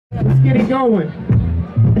get it going.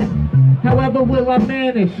 However will I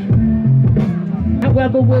manage?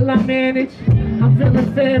 However will I manage? I'm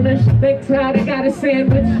feeling famished, big tired, I got a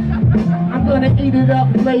sandwich. I'm gonna eat it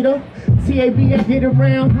up later. TAB, I get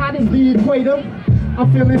around, hot as the equator.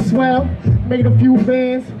 I'm feeling swell, made a few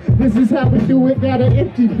bands. This is how we do it, got an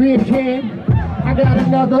empty beer can. I got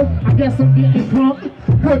another, I guess I'm getting drunk.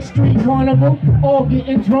 Cooke Street Carnival, all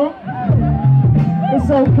getting drunk. It's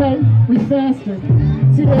okay, we fasting.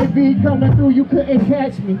 TAB coming through, you couldn't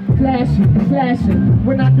catch me. Flashing, flashing,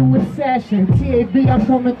 when I do it sashing. TAB, I'm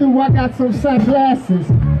coming through, I got some sunglasses.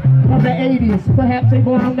 From the 80s, perhaps they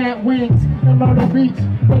blown at wings. In Myrtle Beach,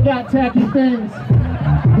 they got tacky things.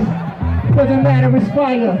 Doesn't matter, it's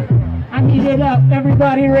fire. I heat it up,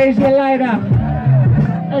 everybody raise your lighter.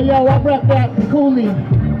 Hey yo, I rep that coolie.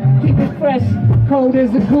 Keep it fresh, cold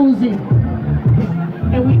as a koozie.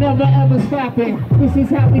 And we never ever stopping. This is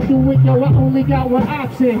how we do it, yo, I only got one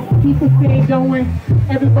option. Keep the thing going,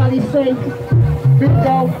 everybody say,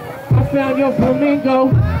 bingo, I found your flamingo.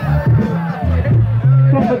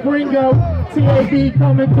 From the gringo, TAB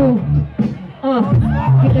coming through.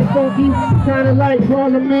 Getting funky, kinda like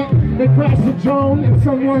Parliament. They crash the drone in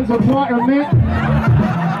someone's apartment.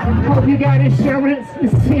 Hope you got insurance.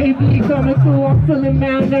 It's TAB coming through, I'm feeling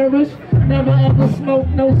malnourished. Never ever smoke,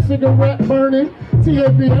 no cigarette burning.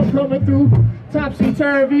 TAB, I'm coming through,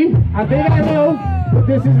 topsy-turvy. I think I know, but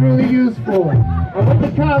this is really useful. I went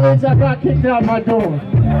to college, I got kicked out my door.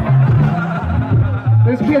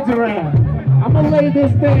 There's kids around. I'm gonna lay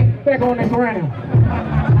this thing back on the ground.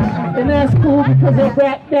 And that's cool because I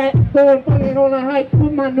rap that, going on a hike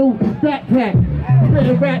with my new backpack.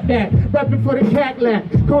 Really rap that, rapping for the Cadillac.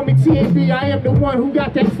 Call me TAB, I am the one who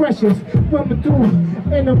got that freshest. Coming through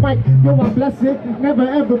in the mic, yo, I bless it. Never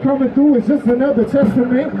ever coming through, it's just another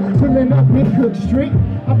testament. Filling up in Cooke Street,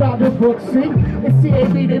 about the book, see? It's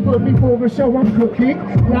TAB, they put me for a show, I'm cooking.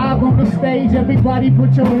 Live on the stage, everybody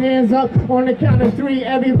put your hands up. On the count of 3,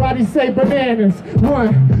 everybody say bananas.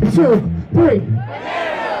 1, 2, 3.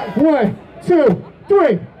 Bananas. 1, 2,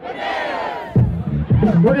 3.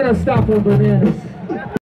 Bananas. We're gonna stop on bananas.